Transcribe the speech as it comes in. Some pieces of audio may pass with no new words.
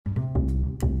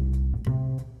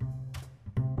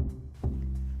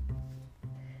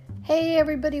Hey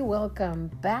everybody,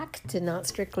 welcome back to Not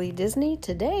Strictly Disney.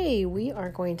 Today we are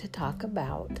going to talk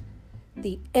about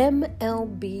the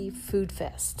MLB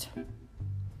FoodFest.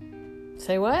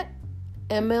 Say what?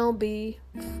 MLB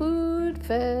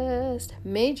FoodFest.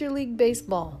 Major League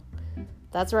Baseball.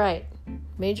 That's right.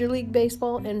 Major League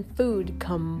Baseball and food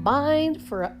combined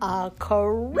for a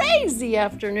crazy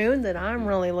afternoon that I'm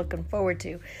really looking forward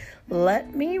to.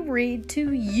 Let me read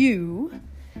to you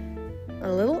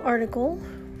a little article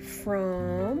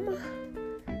from,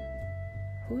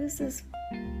 who is this?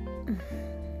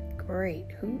 Great.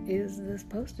 Who is this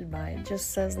posted by? It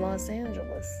just says Los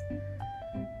Angeles.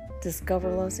 Discover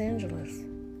Los Angeles.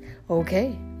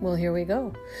 Okay, well, here we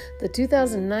go. The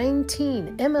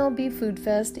 2019 MLB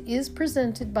FoodFest is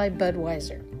presented by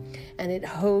Budweiser, and it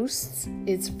hosts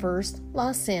its first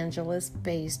Los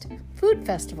Angeles-based food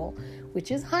festival,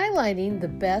 which is highlighting the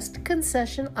best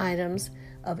concession items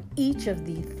of each of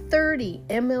the 30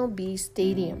 MLB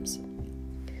stadiums.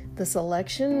 The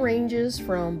selection ranges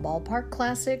from ballpark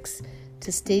classics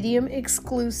to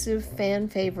stadium-exclusive fan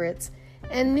favorites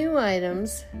and new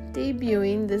items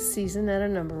debuting this season at a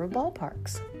number of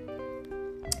ballparks.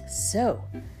 So,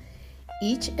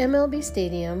 each MLB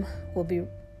stadium will be...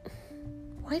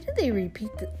 Why do they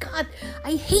repeat that? God,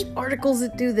 I hate articles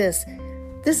that do this.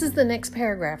 This is the next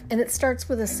paragraph, and it starts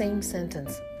with the same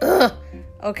sentence. Ugh!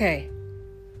 Okay.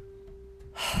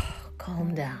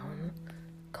 Calm down.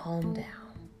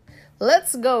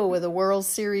 Let's go with the World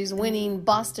Series winning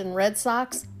Boston Red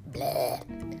Sox. Bleh.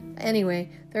 Anyway,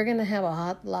 they're going to have a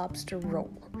hot lobster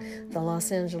roll. The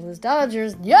Los Angeles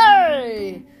Dodgers,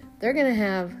 yay! They're going to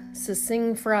have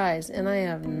Sing fries, and I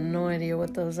have no idea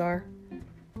what those are.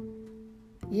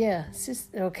 Yeah,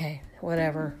 okay,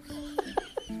 whatever.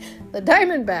 The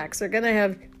Diamondbacks are going to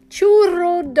have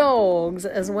churro dogs,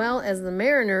 as well as the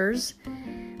Mariners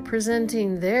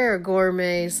presenting their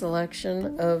gourmet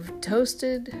selection of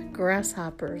toasted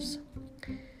grasshoppers.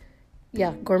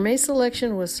 Yeah, gourmet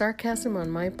selection was sarcasm on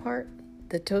my part.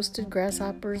 The toasted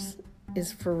grasshoppers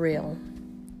is for real.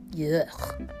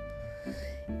 Yuck.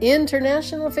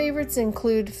 International favorites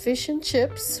include fish and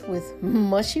chips with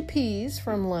mushy peas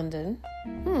from London.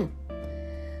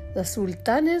 The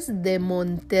Sultanes de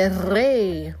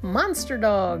Monterrey monster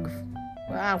dog.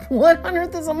 Wow, what on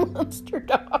earth is a monster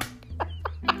dog?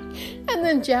 And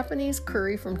then Japanese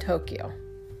curry from Tokyo.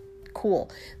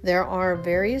 Cool. There are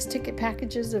various ticket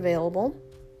packages available.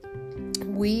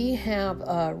 We have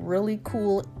a really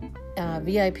cool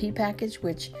VIP package,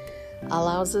 which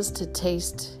allows us to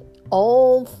taste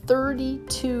all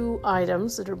 32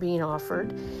 items that are being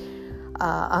offered.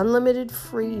 Unlimited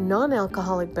free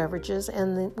non-alcoholic beverages,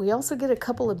 and then we also get a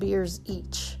couple of beers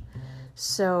each.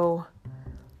 So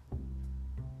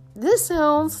this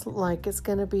sounds like it's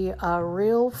going to be a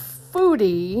real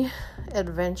foodie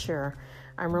adventure.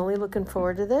 I'm really looking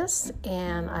forward to this,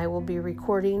 and I will be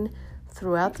recording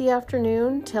throughout the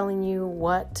afternoon, telling you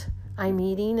what I'm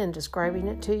eating and describing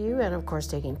it to you, and of course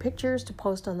taking pictures to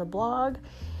post on the blog.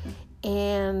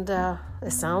 And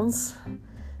it sounds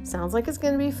like it's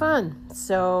going to be fun.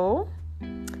 So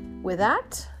with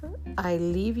that, I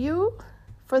leave you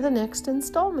for the next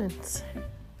installments.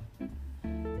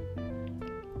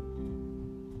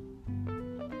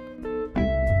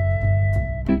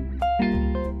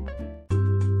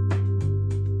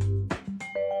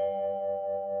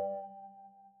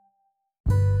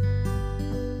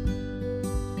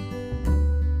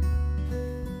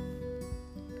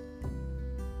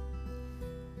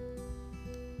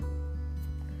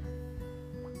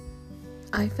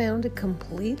 I found a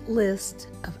complete list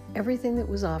of everything that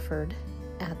was offered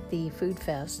at the Food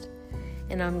Fest,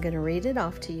 and I'm going to read it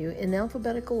off to you in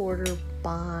alphabetical order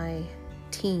by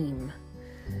team.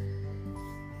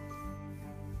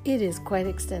 It is quite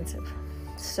extensive.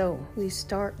 So we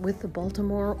start with the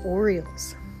Baltimore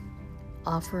Orioles,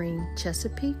 offering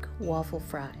Chesapeake waffle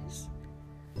fries.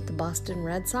 The Boston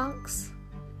Red Sox,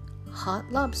 hot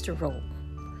lobster roll.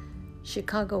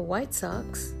 Chicago White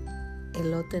Sox,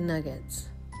 elote nuggets.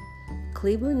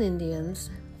 Cleveland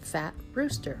Indians, fat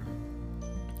rooster.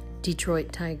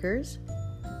 Detroit Tigers,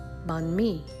 banh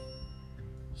mi.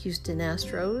 Houston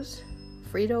Astros,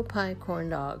 Frito pie corn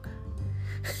dog.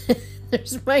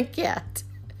 There's my cat.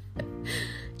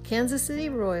 Kansas City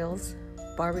Royals,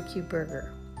 barbecue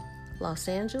burger. Los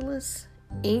Angeles,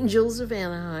 Angels of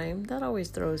Anaheim, that always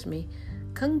throws me,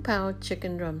 Kung Pao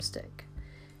chicken drumstick.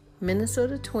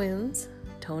 Minnesota Twins,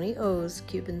 Tony O's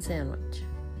Cuban sandwich.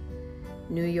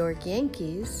 New York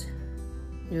Yankees,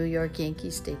 New York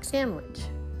Yankee steak sandwich.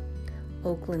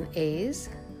 Oakland A's,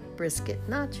 brisket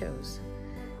nachos.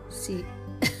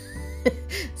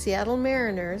 Seattle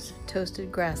Mariners,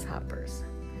 toasted grasshoppers.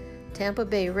 Tampa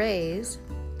Bay Rays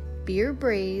beer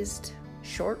braised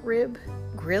short rib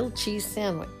grilled cheese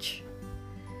sandwich.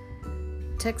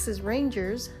 Texas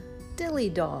Rangers dilly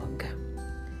dog.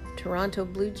 Toronto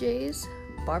Blue Jays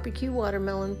barbecue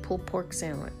watermelon pulled pork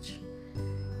sandwich.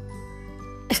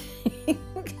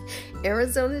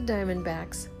 Arizona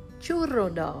Diamondbacks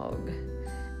churro dog.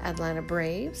 Atlanta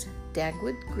Braves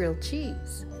Dagwood grilled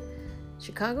cheese.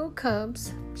 Chicago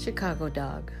Cubs Chicago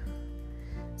dog.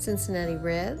 Cincinnati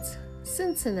Reds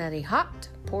Cincinnati hot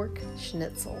pork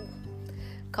schnitzel.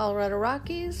 Colorado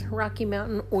Rockies Rocky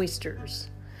Mountain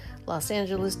oysters. Los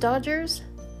Angeles Dodgers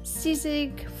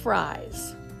Sisig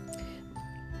fries.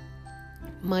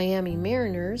 Miami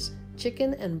Mariners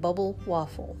chicken and bubble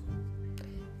waffle.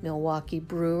 Milwaukee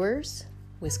Brewers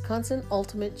Wisconsin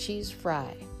ultimate cheese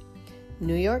fry.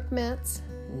 New York Mets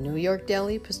New York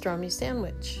Deli pastrami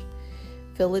sandwich.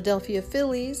 Philadelphia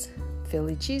Phillies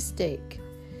Philly cheesesteak.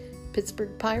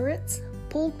 Pittsburgh Pirates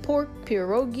pulled pork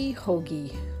pierogi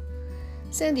hoagie.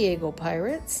 San Diego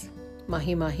Pirates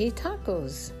mahi mahi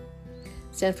tacos.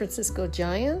 San Francisco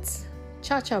Giants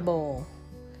cha-cha bowl.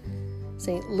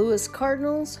 St. Louis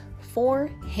Cardinals 4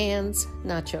 hands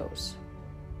nachos.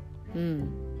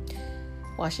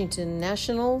 Washington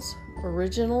Nationals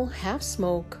original half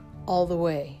smoke all the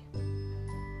way.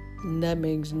 That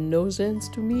makes no sense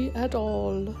to me at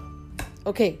all.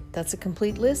 Okay, that's a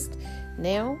complete list.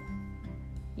 Now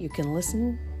you can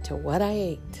listen to what I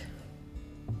ate.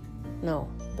 No,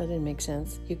 that didn't make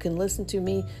sense. You can listen to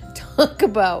me talk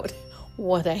about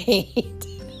what I ate.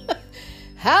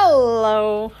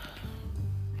 Hello.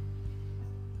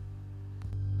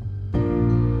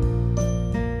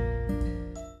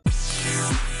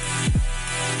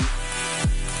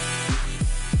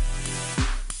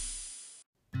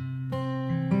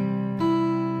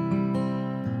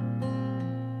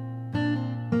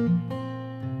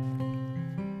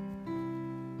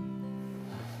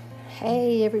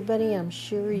 Hey everybody, I'm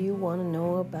sure you want to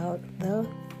know about the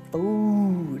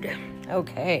food.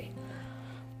 Okay,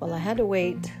 well I had to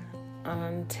wait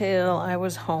until I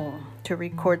was home to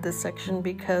record this section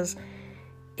because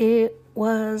it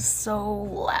was so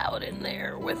loud in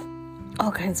there with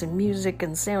all kinds of music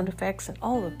and sound effects and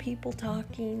all the people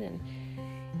talking, and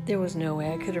there was no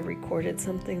way I could have recorded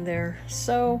something there.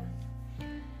 So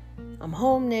I'm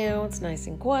home now, it's nice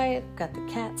and quiet, got the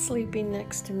cat sleeping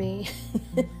next to me.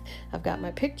 I've got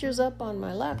my pictures up on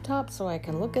my laptop so I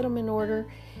can look at them in order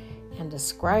and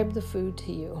describe the food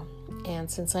to you. And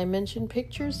since I mentioned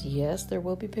pictures, yes, there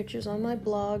will be pictures on my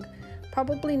blog,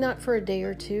 probably not for a day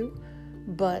or two,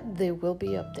 but they will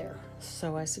be up there.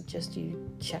 So I suggest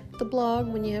you check the blog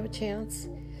when you have a chance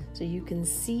so you can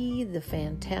see the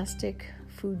fantastic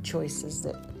food choices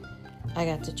that I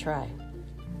got to try.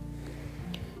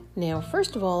 Now,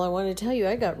 first of all, I want to tell you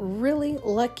I got really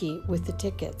lucky with the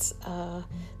tickets.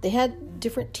 They had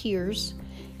different tiers,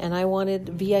 and I wanted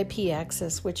VIP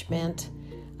access, which meant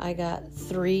I got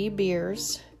 3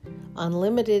 beers,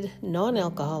 unlimited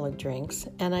non-alcoholic drinks,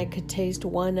 and I could taste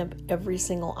one of every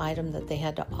single item that they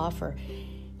had to offer.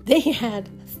 They had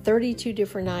 32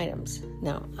 different items.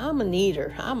 Now, I'm an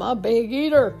eater. I'm a big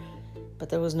eater. But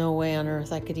there was no way on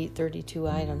earth I could eat 32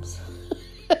 items.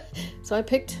 So I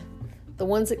picked the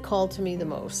ones that called to me the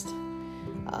most.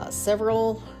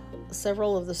 Several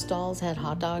of the stalls had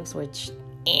hot dogs, which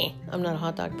I'm not a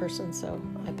hot dog person, so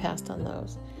I passed on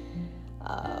those.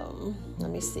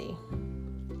 Let me see.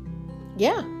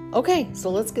 Yeah, okay, so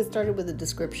let's get started with the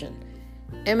description.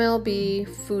 MLB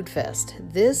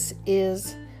FoodFest. This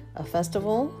is a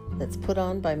festival that's put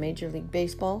on by Major League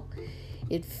Baseball.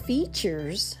 It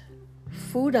features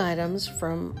food items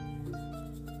from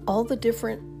all the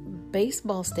different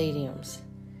baseball stadiums.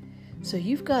 So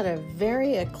you've got a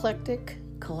very eclectic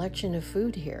collection of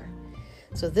food here.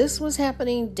 So this was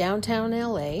happening downtown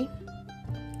LA,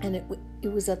 and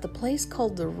it was at the place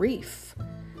called The Reef,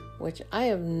 which I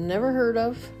have never heard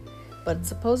of, but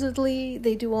supposedly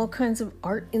they do all kinds of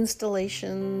art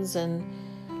installations and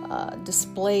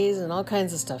displays and all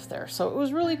kinds of stuff there. So it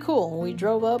was really cool. We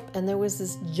drove up and there was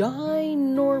this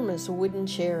ginormous wooden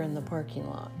chair in the parking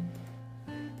lot.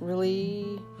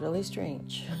 Really, really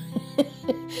strange.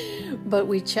 But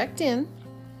we checked in,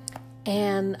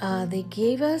 and they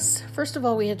gave us, first of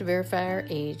all, we had to verify our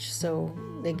age, so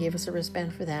they gave us a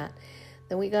wristband for that.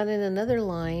 Then we got in another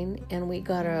line, and we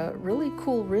got a really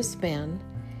cool wristband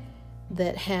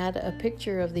that had a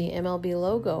picture of the MLB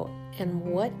logo, and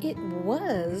what it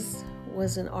was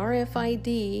an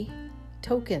RFID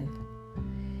token.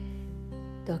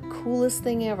 The coolest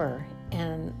thing ever,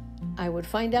 and I would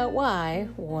find out why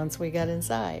once we got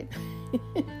inside.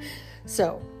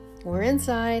 So, we're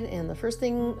inside, and the first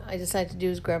thing I decided to do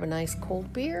is grab a nice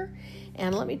cold beer.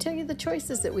 And let me tell you the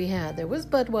choices that we had. There was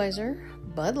Budweiser,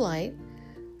 Bud Light,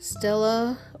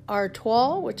 Stella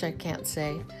Artois, which I can't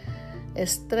say,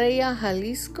 Estrella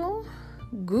Jalisco,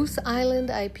 Goose Island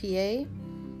IPA,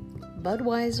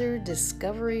 Budweiser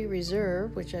Discovery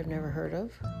Reserve, which I've never heard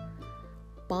of,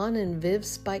 Bon and Viv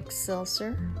Spiked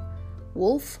Seltzer,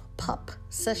 Wolf Pup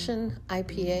Session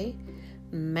IPA,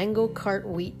 Mango Cart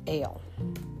Wheat Ale.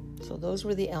 So those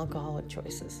were the alcoholic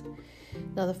choices.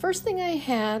 Now the first thing I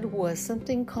had was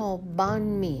something called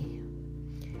banh mi.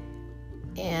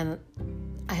 And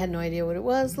I had no idea what it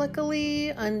was.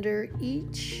 Luckily, under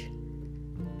each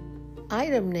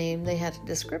item name, they had a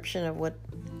description of what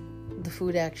the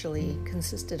food actually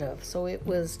consisted of. So it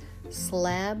was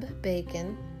slab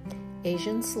bacon,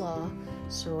 Asian slaw,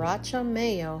 sriracha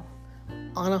mayo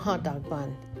on a hot dog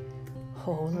bun.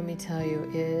 Oh, let me tell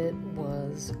you, it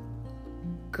was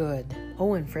good.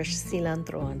 Oh, and fresh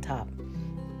cilantro on top.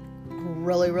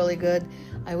 Really, really good.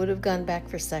 I would have gone back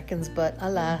for seconds, but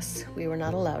alas, we were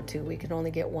not allowed to. We could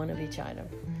only get one of each item.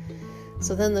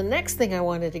 So then the next thing I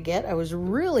wanted to get, I was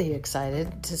really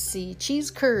excited to see cheese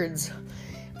curds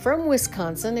from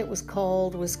Wisconsin. It was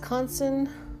called Wisconsin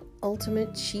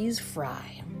Ultimate Cheese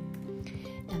Fry.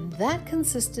 And that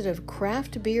consisted of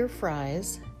craft beer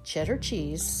fries, cheddar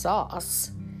cheese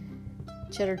sauce,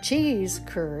 cheddar cheese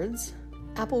curds,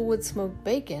 applewood smoked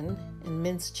bacon, and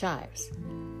minced chives.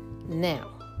 Now,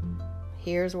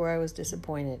 here's where I was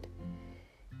disappointed.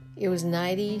 It was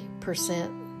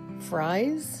 90%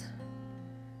 fries,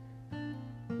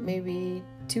 maybe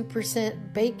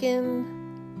 2%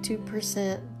 bacon,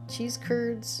 2% cheese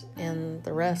curds, and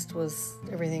the rest was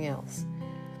everything else.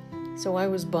 So I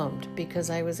was bummed because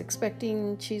I was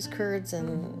expecting cheese curds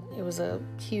and it was a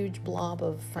huge blob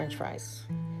of French fries,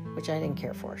 which I didn't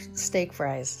care for. Steak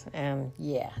fries, and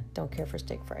don't care for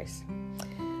steak fries.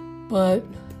 But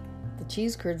the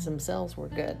cheese curds themselves were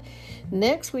good.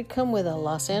 Next, we come with a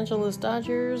Los Angeles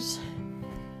Dodgers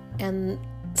and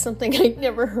something I'd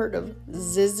never heard of,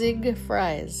 Zizig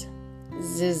fries.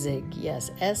 Zizig,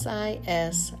 yes,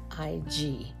 S-I-S-I-G.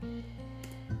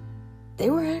 They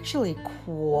were actually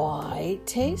quite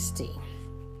tasty.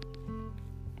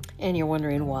 And you're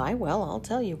wondering why? Well, I'll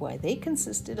tell you why. They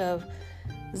consisted of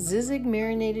Zizig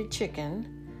marinated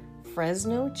chicken,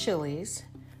 Fresno chilies,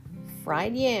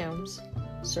 fried yams,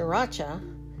 sriracha,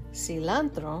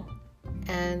 cilantro,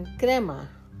 and crema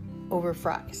over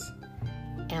fries.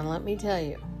 And let me tell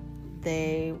you,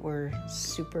 they were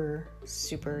super,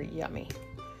 super yummy.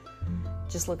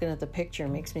 Just looking at the picture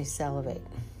makes me salivate.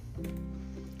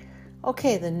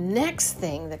 Okay, the next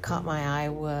thing that caught my eye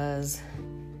was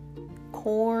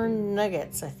corn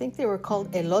nuggets. I think they were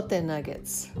called elote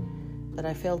nuggets, but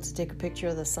I failed to take a picture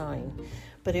of the sign.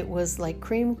 But it was like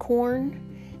cream corn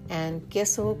and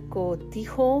queso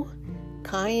cotijo,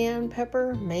 cayenne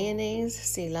pepper, mayonnaise,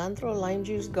 cilantro, lime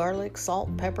juice, garlic,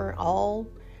 salt, pepper, all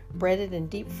breaded and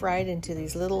deep fried into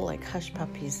these little like hush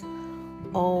puppies.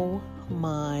 Oh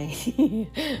my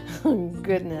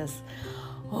goodness.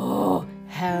 Oh,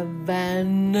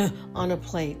 heaven on a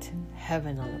plate.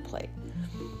 Heaven on a plate.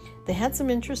 They had some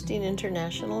interesting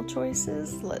international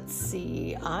choices. Let's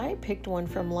see. I picked one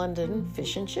from London,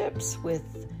 fish and chips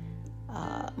with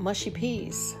mushy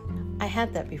peas. I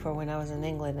had that before when I was in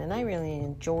England, and I really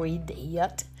enjoyed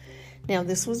it. Now,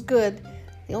 this was good.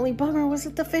 The only bummer was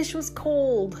that the fish was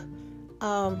cold.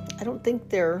 I don't think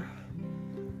they're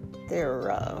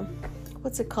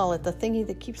what's it called? The thingy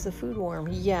that keeps the food warm.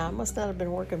 Yeah, it must not have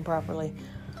been working properly.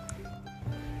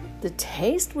 The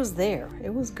taste was there.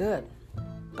 It was good.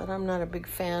 But I'm not a big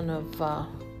fan of,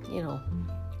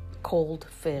 cold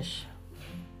fish.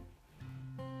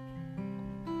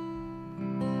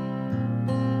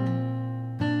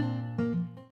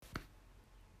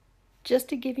 Just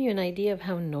to give you an idea of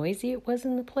how noisy it was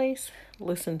in the place,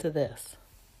 listen to this.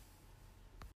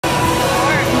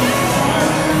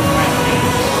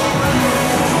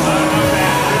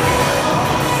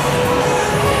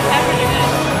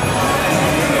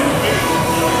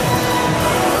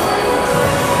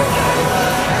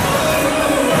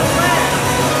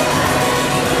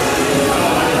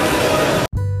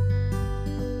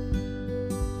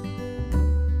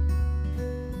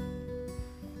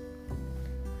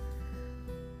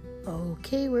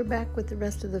 Okay, we're back with the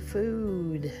rest of the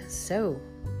food. So,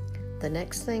 the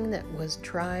next thing that was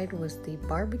tried was the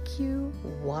barbecue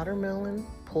watermelon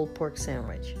pulled pork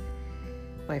sandwich.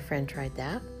 My friend tried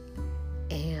that,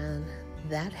 and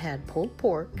that had pulled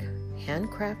pork,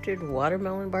 handcrafted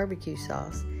watermelon barbecue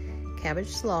sauce, cabbage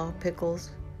slaw,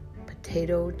 pickles,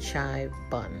 potato chive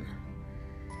bun.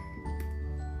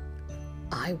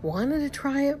 I wanted to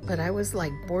try it, but I was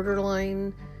like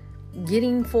borderline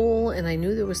getting full, and I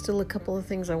knew there was still a couple of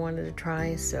things I wanted to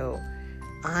try, so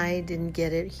I didn't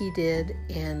get it. He did,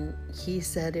 and he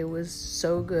said it was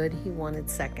so good he wanted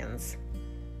seconds.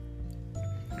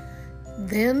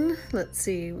 Then, let's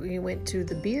see, we went to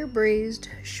the beer braised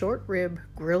short rib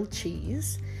grilled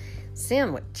cheese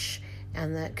sandwich,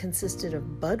 and that consisted of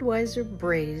Budweiser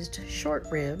braised short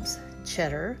ribs,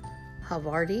 cheddar,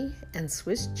 Havarti, and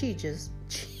Swiss cheeses,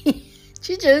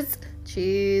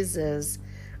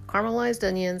 caramelized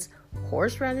onions,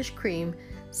 horseradish cream,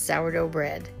 sourdough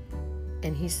bread.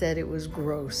 And he said it was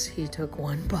gross. He took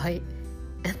one bite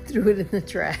and threw it in the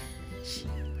trash.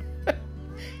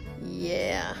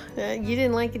 Yeah. You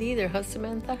didn't like it either, huh,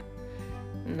 Samantha?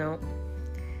 No.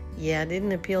 Yeah, it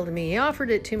didn't appeal to me. He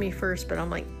offered it to me first, but I'm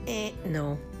like,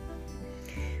 no.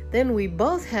 Then we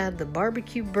both had the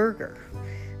barbecue burger.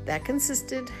 That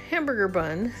consisted hamburger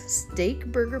bun, steak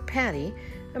burger patty,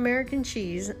 American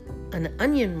cheese, an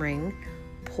onion ring,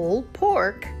 pulled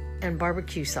pork, and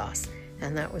barbecue sauce.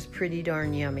 And that was pretty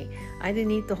darn yummy. I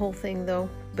didn't eat the whole thing though,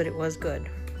 but it was good.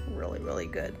 Really, really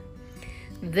good.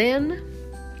 Then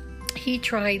he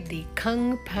tried the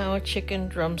Kung Pao chicken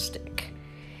drumstick.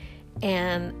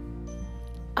 And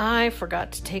I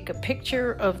forgot to take a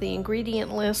picture of the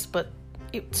ingredient list, but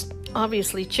it's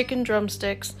obviously chicken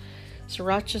drumsticks,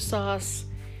 sriracha sauce,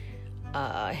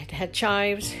 it had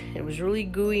chives, it was really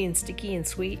gooey and sticky and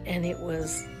sweet, and it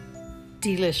was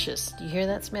delicious. Do you hear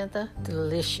that, Samantha?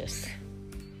 Delicious.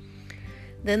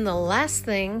 Then the last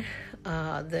thing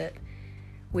that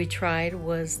we tried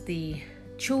was the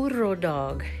churro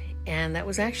dog, and that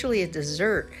was actually a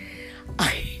dessert.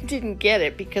 I didn't get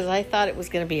it because I thought it was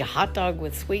going to be a hot dog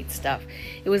with sweet stuff.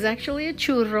 It was actually a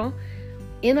churro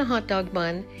in a hot dog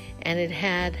bun, and it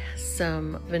had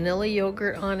some vanilla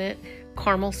yogurt on it,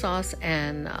 caramel sauce,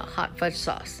 and hot fudge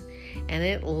sauce. And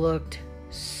it looked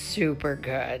super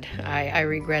good. I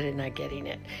regretted not getting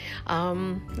it.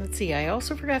 Let's see, I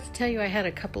also forgot to tell you I had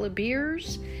a couple of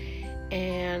beers,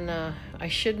 and I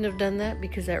shouldn't have done that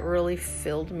because that really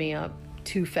filled me up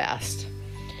too fast.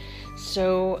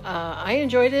 So I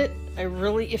enjoyed it. I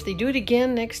really, if they do it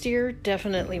again next year,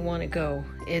 definitely want to go.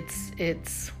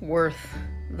 It's worth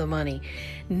the money.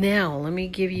 Now, let me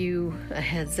give you a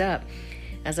heads up.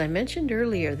 As I mentioned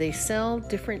earlier, they sell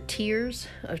different tiers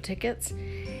of tickets,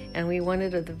 and we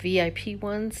wanted the VIP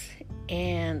ones,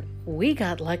 and we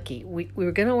got lucky. We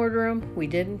were going to order them. We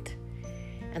didn't.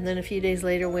 And then a few days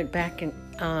later, went back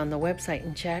on the website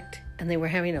and checked, and they were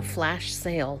having a flash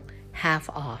sale, half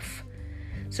off.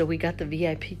 So we got the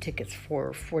VIP tickets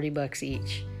for $40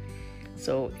 each.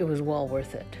 So it was well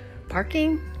worth it.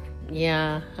 Parking?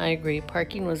 Yeah, I agree.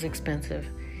 Parking was expensive.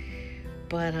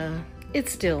 But it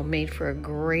still made for a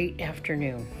great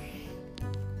afternoon.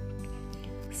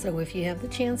 So if you have the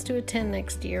chance to attend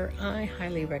next year, I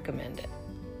highly recommend it.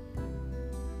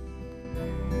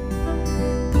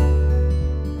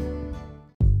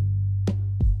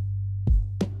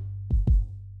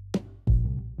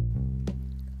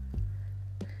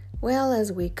 Well,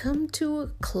 as we come to a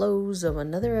close of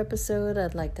another episode,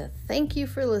 I'd like to thank you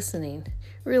for listening.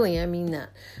 Really, I mean that.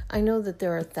 I know that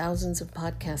there are thousands of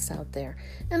podcasts out there,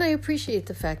 and I appreciate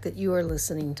the fact that you are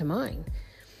listening to mine.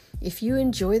 If you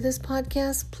enjoy this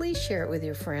podcast, please share it with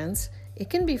your friends. It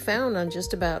can be found on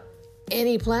just about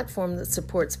any platform that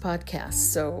supports podcasts.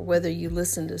 So whether you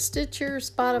listen to Stitcher,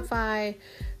 Spotify,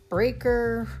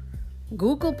 Breaker,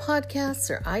 Google Podcasts,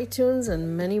 or iTunes,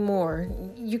 and many more,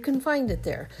 you can find it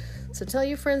there. So tell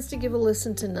your friends to give a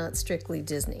listen to Not Strictly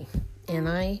Disney, and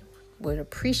I would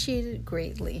appreciate it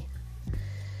greatly.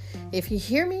 If you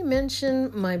hear me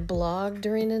mention my blog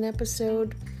during an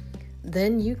episode,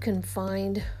 then you can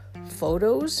find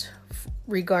photos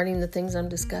regarding the things I'm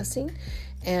discussing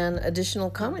and additional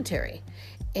commentary.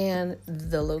 And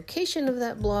the location of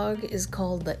that blog is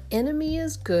called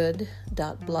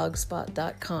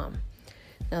theenemyisgood.blogspot.com.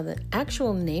 Now, the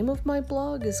actual name of my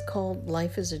blog is called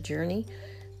Life is a Journey,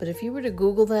 but if you were to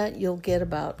Google that, you'll get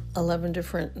about 11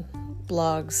 different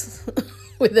blogs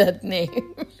with that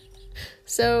name.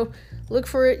 So look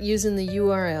for it using the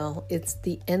URL. It's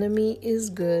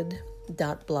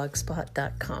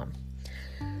theenemyisgood.blogspot.com.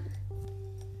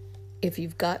 If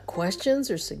you've got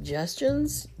questions or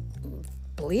suggestions,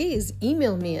 please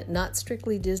email me at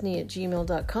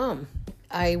notstrictlydisney@gmail.com.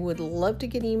 I would love to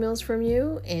get emails from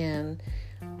you, and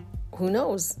who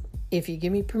knows, if you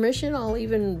give me permission, I'll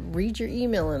even read your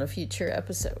email in a future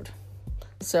episode.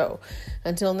 So,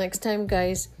 until next time,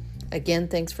 guys, again,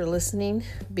 thanks for listening.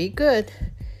 Be good.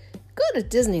 Go to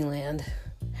Disneyland.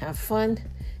 Have fun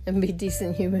and be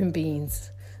decent human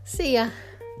beings. See ya.